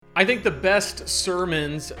I think the best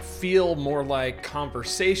sermons feel more like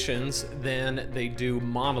conversations than they do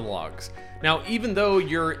monologues. Now, even though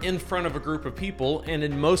you're in front of a group of people, and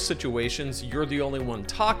in most situations you're the only one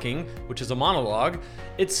talking, which is a monologue,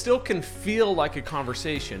 it still can feel like a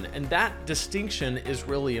conversation. And that distinction is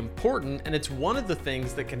really important, and it's one of the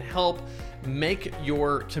things that can help make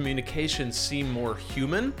your communication seem more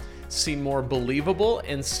human, seem more believable,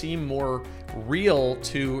 and seem more real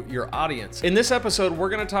to your audience. In this episode, we're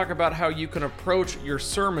going to talk about how you can approach your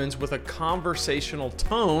sermons with a conversational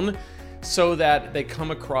tone so that they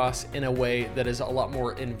come across in a way that is a lot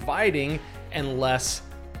more inviting and less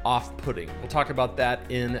off-putting. We'll talk about that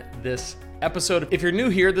in this episode. If you're new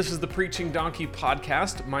here, this is the Preaching Donkey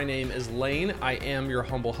podcast. My name is Lane. I am your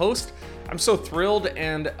humble host. I'm so thrilled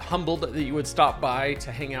and humbled that you would stop by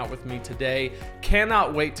to hang out with me today.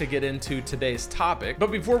 Cannot wait to get into today's topic.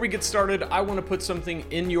 But before we get started, I want to put something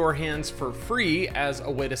in your hands for free as a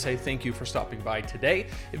way to say thank you for stopping by today.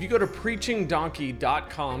 If you go to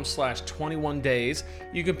preachingdonkey.com/21 days,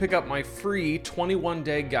 you can pick up my free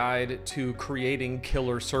 21-day guide to creating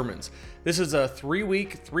killer sermons. This is a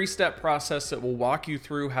 3-week, 3-step process that will walk you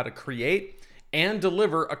through how to create and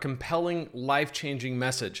deliver a compelling, life-changing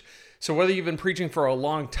message. So whether you've been preaching for a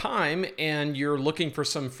long time and you're looking for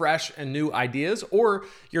some fresh and new ideas, or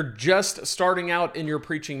you're just starting out in your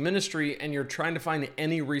preaching ministry and you're trying to find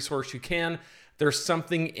any resource you can, there's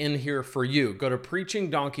something in here for you. Go to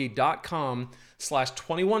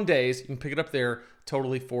preachingdonkey.com/21 days. You can pick it up there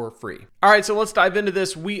totally for free. All right, so let's dive into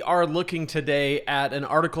this. We are looking today at an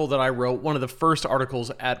article that I wrote, one of the first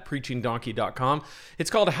articles at preachingdonkey.com.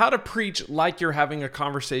 It's called How to Preach Like You're Having a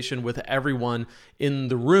Conversation with Everyone in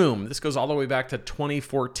the Room. This goes all the way back to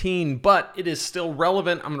 2014, but it is still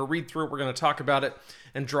relevant. I'm going to read through it. We're going to talk about it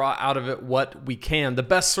and draw out of it what we can. The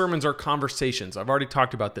best sermons are conversations. I've already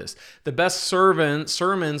talked about this. The best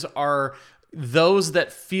sermons are those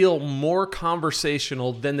that feel more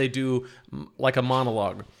conversational than they do like a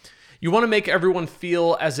monologue. You want to make everyone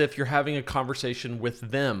feel as if you're having a conversation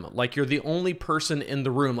with them, like you're the only person in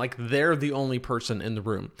the room, like they're the only person in the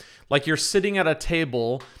room, like you're sitting at a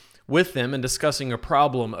table with them and discussing a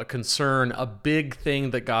problem, a concern, a big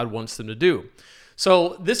thing that God wants them to do.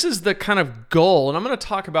 So this is the kind of goal, and I'm going to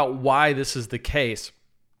talk about why this is the case.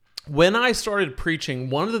 When I started preaching,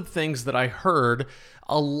 one of the things that I heard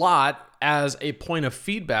a lot as a point of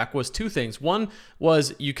feedback was two things. One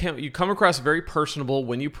was you come across very personable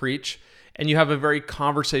when you preach, and you have a very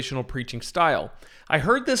conversational preaching style. I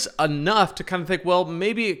heard this enough to kind of think, well,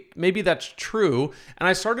 maybe that's true. And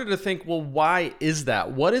I started to think, well, why is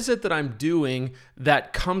that? What is it that I'm doing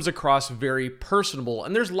that comes across very personable?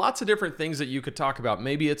 And there's lots of different things that you could talk about.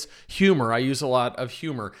 Maybe it's humor. I use a lot of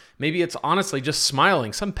humor. Maybe it's honestly just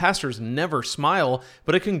smiling. Some pastors never smile,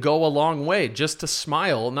 but it can go a long way just to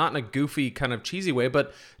smile, not in a goofy kind of cheesy way,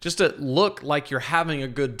 but just to look like you're having a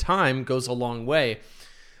good time goes a long way.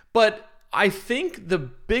 But I think the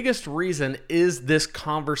biggest reason is this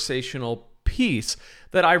conversational piece,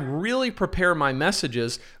 that I really prepare my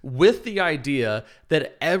messages with the idea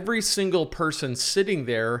that every single person sitting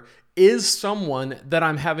there is someone that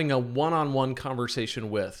I'm having a one-on-one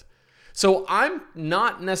conversation with. So I'm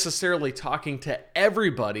not necessarily talking to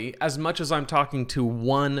everybody as much as I'm talking to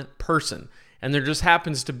one person. And there just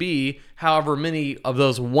happens to be however many of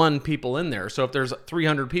those one people in there. So if there's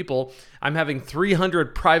 300 people, I'm having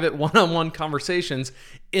 300 private one-on-one conversations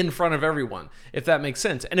in front of everyone, if that makes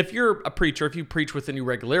sense. And if you're a preacher, if you preach with any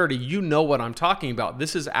regularity, you know what I'm talking about.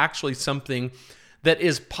 This is actually something that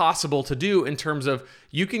is possible to do in terms of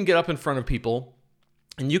you can get up in front of people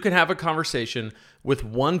and you can have a conversation with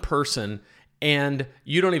one person, and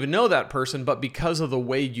you don't even know that person, but because of the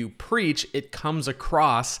way you preach, it comes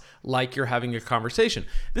across like you're having a conversation.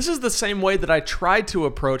 This is the same way that I try to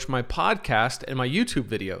approach my podcast and my YouTube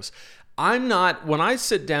videos. When I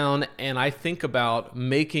sit down and I think about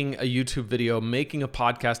making a YouTube video, making a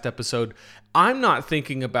podcast episode, I'm not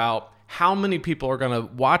thinking about how many people are going to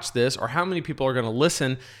watch this or how many people are going to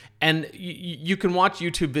listen. And you can watch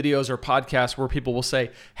YouTube videos or podcasts where people will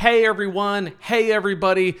say, hey, everyone, hey,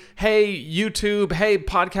 everybody, hey, YouTube, hey,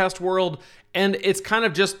 podcast world. And it's kind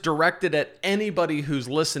of just directed at anybody who's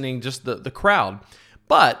listening, just the crowd.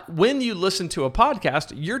 But when you listen to a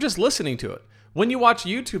podcast, you're just listening to it. When you watch a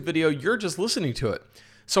YouTube video, you're just listening to it.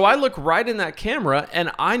 So I look right in that camera,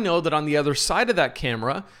 and I know that on the other side of that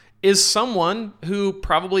camera is someone who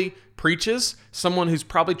probably preaches, someone who's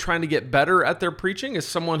probably trying to get better at their preaching, is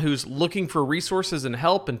someone who's looking for resources and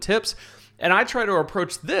help and tips. And I try to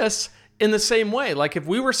approach this in the same way. Like if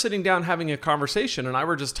we were sitting down having a conversation and I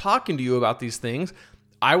were just talking to you about these things,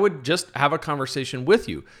 I would just have a conversation with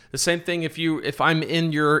you. The same thing if I'm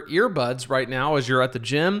in your earbuds right now as you're at the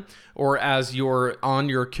gym, or as you're on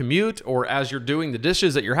your commute, or as you're doing the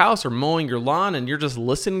dishes at your house or mowing your lawn and you're just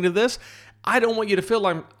listening to this. I don't want you to feel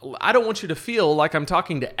like I'm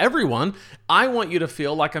talking to everyone. I want you to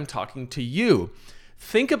feel like I'm talking to you.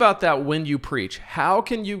 Think about that when you preach. How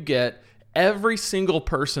can you get every single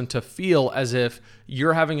person to feel as if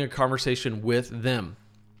you're having a conversation with them?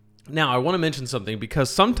 Now, I want to mention something, because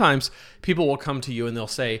sometimes people will come to you and they'll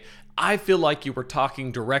say, I feel like you were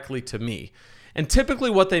talking directly to me. And typically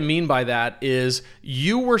what they mean by that is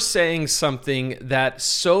you were saying something that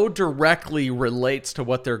so directly relates to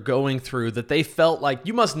what they're going through that they felt like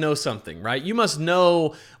you must know something, right? You must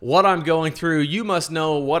know what I'm going through. You must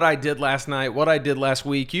know what I did last night, what I did last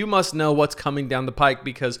week. You must know what's coming down the pike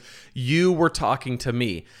because you were talking to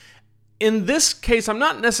me. In this case, I'm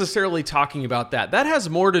not necessarily talking about that. That has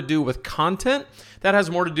more to do with content. That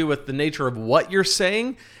has more to do with the nature of what you're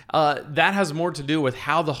saying. That has more to do with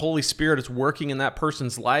how the Holy Spirit is working in that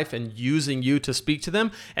person's life and using you to speak to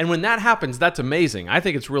them. And when that happens, that's amazing. I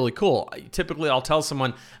think it's really cool. Typically, I'll tell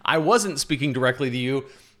someone, I wasn't speaking directly to you,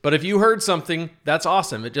 but if you heard something, that's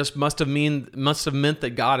awesome. It just must have meant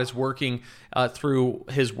that God is working through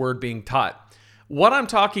His word being taught. What I'm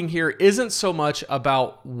talking here isn't so much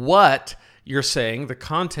about what you're saying, the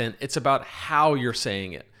content, it's about how you're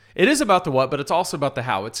saying it. It is about the what, but it's also about the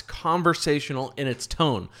how. It's conversational in its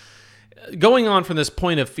tone. Going on from this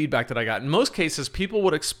point of feedback that I got, in most cases, people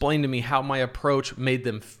would explain to me how my approach made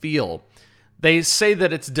them feel. They say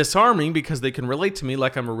that it's disarming because they can relate to me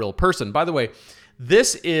like I'm a real person. By the way,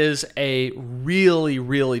 this is a really,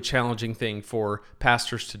 really challenging thing for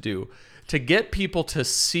pastors to do. To get people to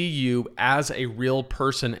see you as a real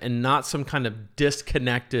person and not some kind of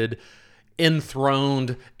disconnected,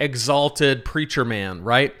 enthroned, exalted preacher man,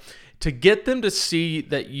 right? To get them to see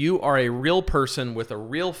that you are a real person with a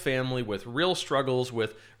real family, with real struggles,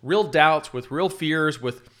 with real doubts, with real fears,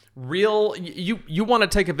 with real, you want to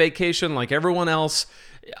take a vacation like everyone else.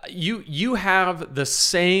 You have the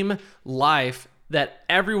same life that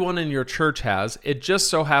everyone in your church has. It just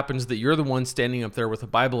so happens that you're the one standing up there with a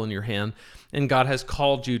Bible in your hand, and God has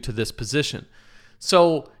called you to this position.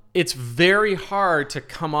 So it's very hard to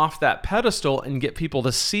come off that pedestal and get people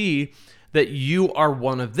to see that you are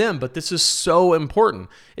one of them. But this is so important.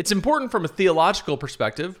 It's important from a theological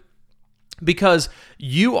perspective because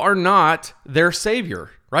you are not their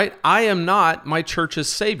savior, right? I am not my church's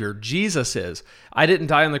savior. Jesus is. I didn't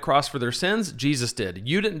die on the cross for their sins. Jesus did.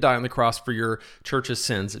 You didn't die on the cross for your church's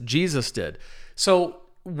sins. Jesus did. So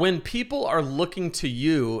when people are looking to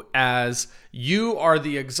you as you are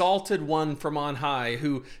the exalted one from on high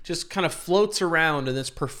who just kind of floats around in this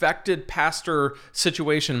perfected pastor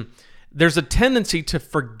situation, there's a tendency to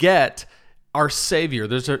forget our Savior.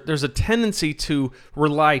 There's a tendency to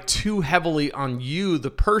rely too heavily on you,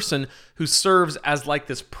 the person who serves as like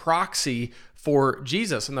this proxy for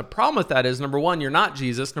Jesus. And the problem with that is, number one, you're not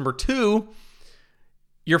Jesus. Number two,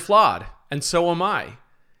 you're flawed, and so am I.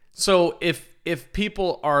 So if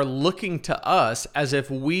people are looking to us as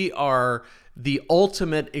if we are the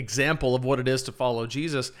ultimate example of what it is to follow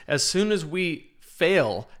Jesus, as soon as we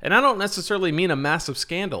fail, and I don't necessarily mean a massive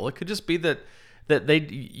scandal, it could just be that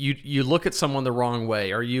you look at someone the wrong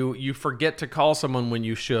way, or you forget to call someone when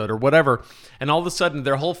you should, or whatever, and all of a sudden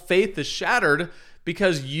their whole faith is shattered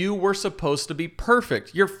because you were supposed to be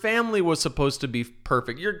perfect. Your family was supposed to be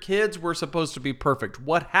perfect. Your kids were supposed to be perfect.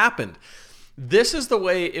 What happened? This is the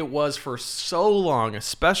way it was for so long,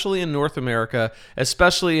 especially in North America,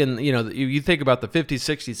 especially in, you think about the 50s,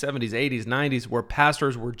 60s, 70s, 80s, 90s, where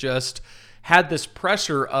pastors were just had this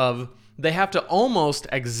pressure of they have to almost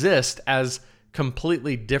exist as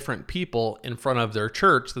completely different people in front of their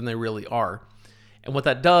church than they really are. And what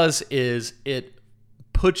that does is it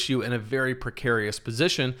puts you in a very precarious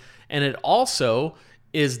position, and it also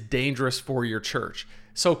is dangerous for your church.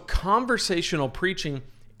 So conversational preaching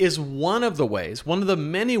is one of the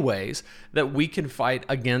many ways that we can fight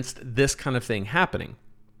against this kind of thing happening.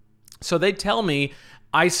 So they tell me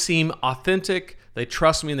I seem authentic, they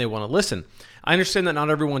trust me, and they want to listen. I understand that not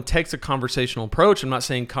everyone takes a conversational approach. I'm not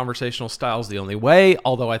saying conversational style is the only way,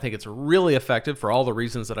 although I think it's really effective for all the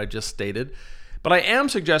reasons that I just stated. But I am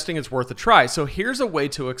suggesting it's worth a try. So here's a way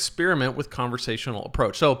to experiment with conversational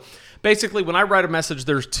approach. So basically, when I write a message,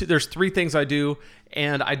 there's three things I do,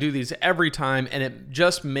 and I do these every time, and it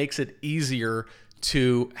just makes it easier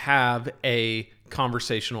to have a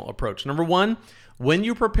conversational approach. Number one, when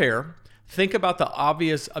you prepare, think about the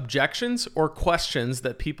obvious objections or questions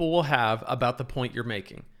that people will have about the point you're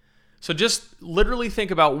making. So just literally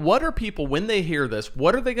think about, what are people, when they hear this,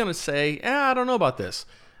 what are they going to say? I don't know about this.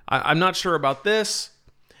 I'm not sure about this.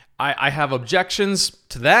 I have objections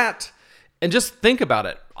to that. And just think about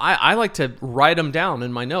it. I like to write them down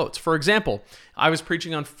in my notes. For example, I was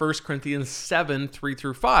preaching on 1 Corinthians 7, 3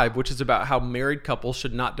 through 5, which is about how married couples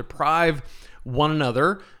should not deprive one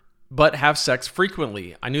another, but have sex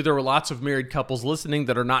frequently. I knew there were lots of married couples listening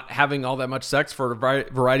that are not having all that much sex for a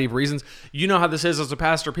variety of reasons. You know how this is as a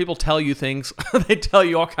pastor. People tell you things. They tell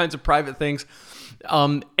you all kinds of private things.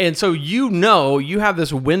 And so you have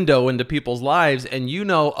this window into people's lives, and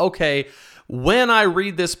okay, when I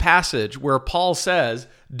read this passage where Paul says,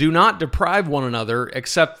 do not deprive one another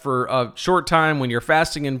except for a short time when you're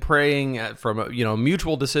fasting and praying from a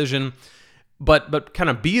mutual decision, but kind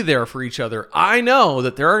of be there for each other. I know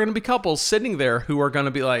that there are going to be couples sitting there who are going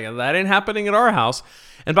to be like, that ain't happening at our house.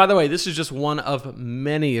 And by the way, this is just one of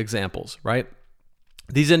many examples, right?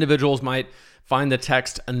 These individuals might find the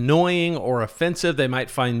text annoying or offensive. They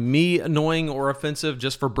might find me annoying or offensive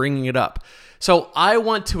just for bringing it up. So I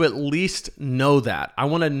want to at least know that. I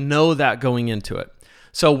want to know that going into it.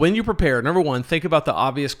 So when you prepare, number one, think about the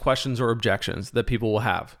obvious questions or objections that people will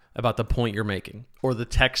have about the point you're making or the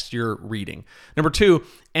text you're reading. Number two,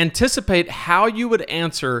 anticipate how you would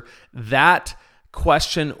answer that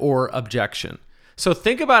question or objection. So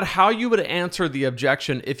think about how you would answer the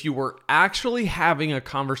objection if you were actually having a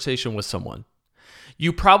conversation with someone.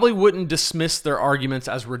 You probably wouldn't dismiss their arguments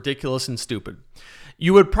as ridiculous and stupid.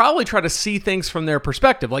 You would probably try to see things from their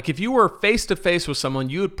perspective. Like if you were face to face with someone,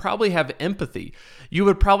 you would probably have empathy. You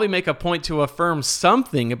would probably make a point to affirm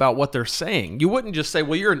something about what they're saying. You wouldn't just say,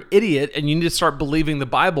 well, you're an idiot and you need to start believing the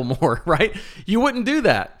Bible more, right? You wouldn't do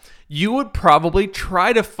that. You would probably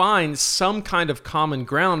try to find some kind of common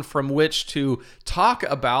ground from which to talk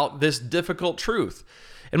about this difficult truth.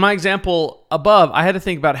 In my example above, I had to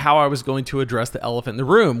think about how I was going to address the elephant in the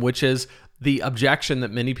room, which is the objection that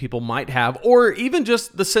many people might have, or even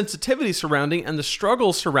just the sensitivity surrounding and the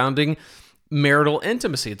struggles surrounding marital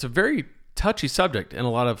intimacy. It's a very touchy subject in a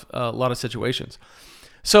lot of situations.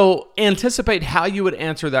 So anticipate how you would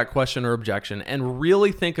answer that question or objection, and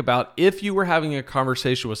really think about, if you were having a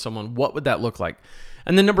conversation with someone, what would that look like?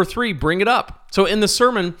 And then number three, bring it up. So in the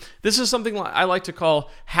sermon, this is something I like to call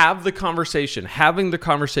having the conversation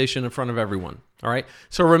in front of everyone. All right.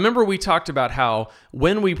 So remember, we talked about how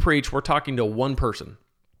when we preach, we're talking to one person,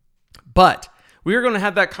 but we are going to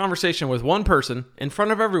have that conversation with one person in front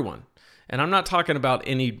of everyone. And I'm not talking about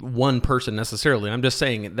any one person necessarily. I'm just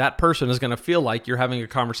saying that person is going to feel like you're having a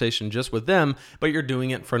conversation just with them, but you're doing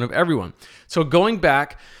it in front of everyone. So going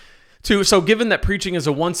back so given that preaching is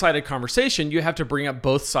a one-sided conversation, you have to bring up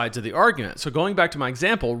both sides of the argument. So going back to my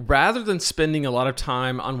example, rather than spending a lot of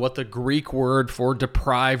time on what the Greek word for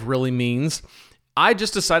deprive really means, I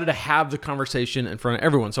just decided to have the conversation in front of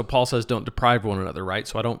everyone. So Paul says, don't deprive one another, right?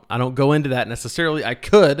 So I don't go into that necessarily. I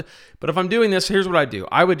could, but if I'm doing this, here's what I do.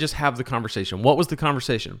 I would just have the conversation. What was the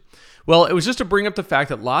conversation? Well, it was just to bring up the fact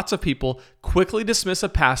that lots of people quickly dismiss a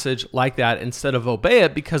passage like that instead of obey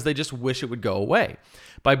it because they just wish it would go away.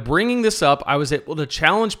 By bringing this up, I was able to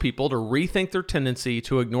challenge people to rethink their tendency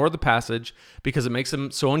to ignore the passage because it makes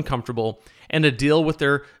them so uncomfortable, and to deal with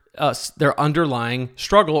their underlying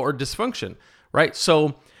struggle or dysfunction, right?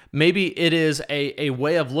 So maybe it is a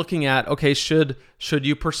way of looking at, okay, should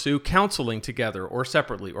you pursue counseling together or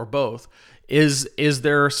separately or both? Is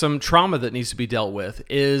there some trauma that needs to be dealt with?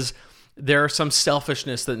 Is there some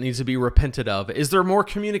selfishness that needs to be repented of? Is there more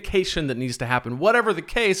communication that needs to happen? Whatever the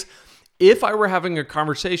case, if I were having a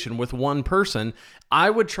conversation with one person,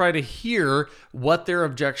 I would try to hear what their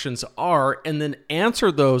objections are and then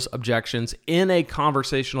answer those objections in a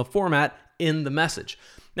conversational format in the message.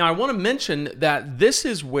 Now, I want to mention that this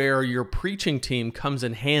is where your preaching team comes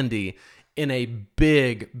in handy in a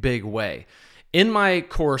big, big way. In my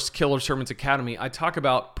course, Killer Sermons Academy, I talk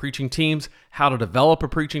about preaching teams, how to develop a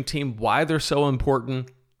preaching team, why they're so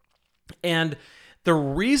important, and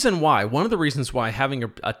one of the reasons why having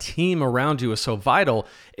a team around you is so vital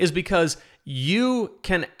is because you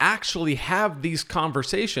can actually have these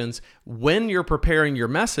conversations when you're preparing your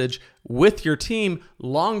message with your team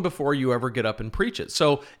long before you ever get up and preach it.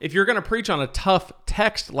 So if you're going to preach on a tough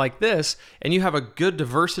text like this and you have a good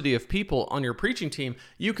diversity of people on your preaching team,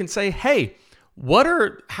 you can say, hey,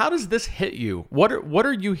 how does this hit you? What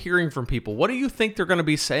are you hearing from people? What do you think they're going to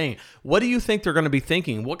be saying? What do you think they're going to be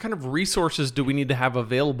thinking? What kind of resources do we need to have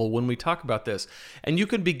available when we talk about this? And you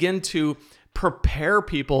can begin to prepare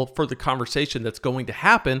people for the conversation that's going to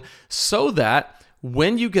happen so that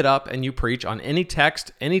when you get up and you preach on any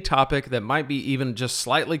text, any topic that might be even just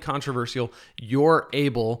slightly controversial, you're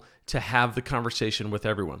able to have the conversation with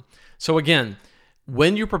everyone. So again,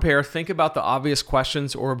 when you prepare, think about the obvious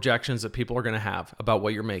questions or objections that people are going to have about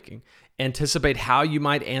what you're making. Anticipate how you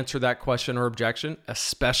might answer that question or objection,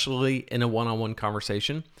 especially in a one-on-one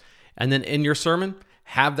conversation. And then in your sermon,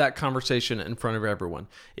 have that conversation in front of everyone.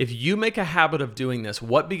 If you make a habit of doing this,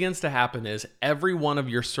 what begins to happen is every one of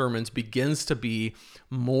your sermons begins to be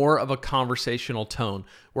more of a conversational tone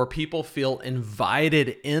where people feel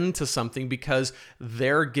invited into something because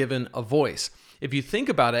they're given a voice. If you think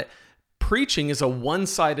about it, preaching is a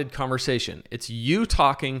one-sided conversation. It's you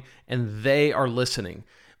talking and they are listening.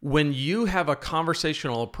 When you have a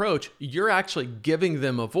conversational approach, you're actually giving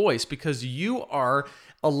them a voice because you are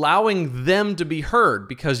allowing them to be heard,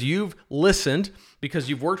 because you've listened, because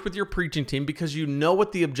you've worked with your preaching team, because you know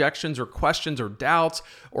what the objections or questions or doubts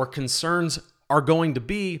or concerns are going to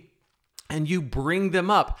be, and you bring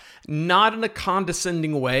them up, not in a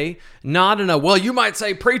condescending way, not in a, well, you might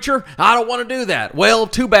say, preacher, I don't want to do that. Well,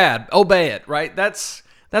 too bad, obey it, right? That's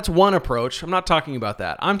one approach. I'm not talking about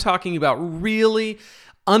that. I'm talking about really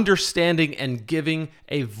understanding and giving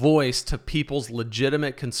a voice to people's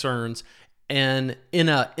legitimate concerns and in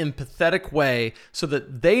an empathetic way so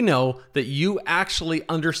that they know that you actually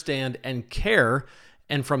understand and care.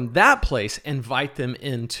 And from that place, invite them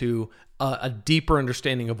into a deeper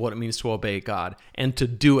understanding of what it means to obey God and to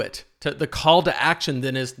do it. The call to action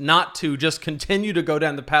then is not to just continue to go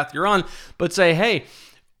down the path you're on, but say, hey,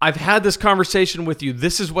 I've had this conversation with you.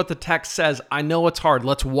 This is what the text says. I know it's hard.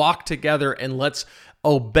 Let's walk together and let's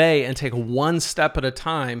obey and take one step at a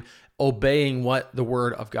time, obeying what the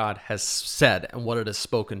Word of God has said and what it has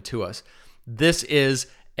spoken to us. This is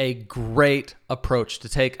a great approach to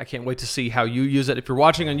take. I can't wait to see how you use it. If you're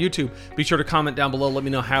watching on YouTube, be sure to comment down below. Let me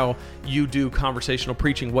know how you do conversational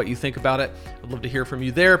preaching, what you think about it. I'd love to hear from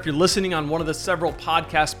you there. If you're listening on one of the several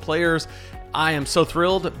podcast players, I am so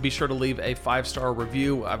thrilled. Be sure to leave a 5-star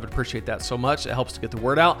review. I would appreciate that so much. It helps to get the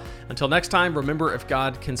word out. Until next time, remember, if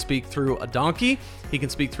God can speak through a donkey, he can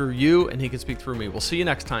speak through you and he can speak through me. We'll see you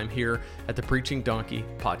next time here at the Preaching Donkey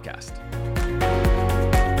Podcast.